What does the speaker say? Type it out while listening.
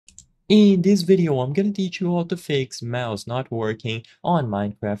In this video, I'm gonna teach you how to fix mouse not working on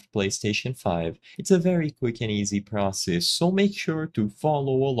Minecraft PlayStation 5. It's a very quick and easy process, so make sure to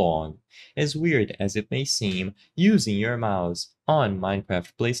follow along. As weird as it may seem, using your mouse on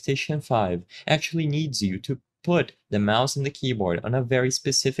Minecraft PlayStation 5 actually needs you to put the mouse and the keyboard on a very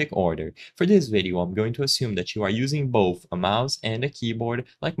specific order. For this video, I'm going to assume that you are using both a mouse and a keyboard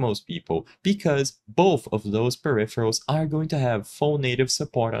like most people, because both of those peripherals are going to have full native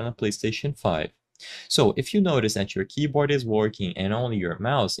support on a PlayStation 5. So if you notice that your keyboard is working and only your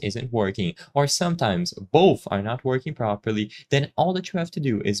mouse isn't working, or sometimes both are not working properly, then all that you have to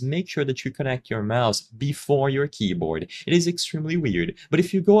do is make sure that you connect your mouse before your keyboard. It is extremely weird, but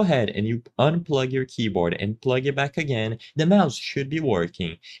if you go ahead and you unplug your keyboard and plug it back again, the mouse should be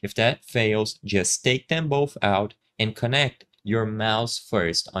working. If that fails, just take them both out and connect your mouse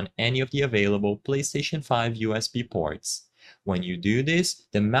first on any of the available PlayStation 5 USB ports. When you do this,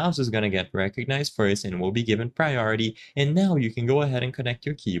 the mouse is going to get recognized first and will be given priority, and now you can go ahead and connect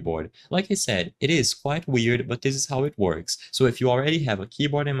your keyboard. Like I said, it is quite weird, but this is how it works. So if you already have a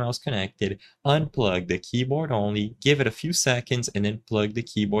keyboard and mouse connected, unplug the keyboard only, give it a few seconds, and then plug the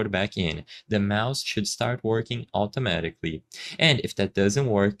keyboard back in. The mouse should start working automatically. And if that doesn't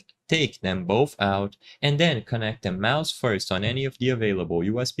work, take them both out and then connect the mouse first on any of the available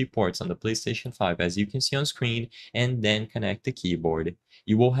USB ports on the PlayStation 5 as you can see on screen, and then connect the keyboard.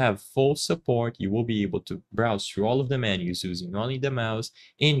 You will have full support. You will be able to browse through all of the menus using only the mouse.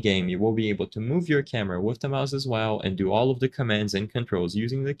 In-game, you will be able to move your camera with the mouse as well and do all of the commands and controls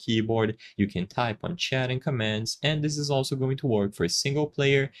using the keyboard. You can type on chat and commands, and this is also going to work for single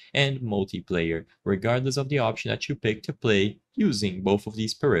player and multiplayer, regardless of the option that you pick to play using both of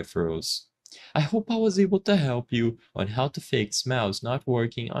these peripherals. I hope I was able to help you on how to fix mouse not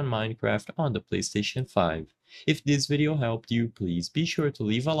working on Minecraft on the PlayStation 5. If this video helped you, please be sure to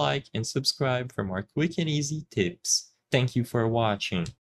leave a like and subscribe for more quick and easy tips. Thank you for watching.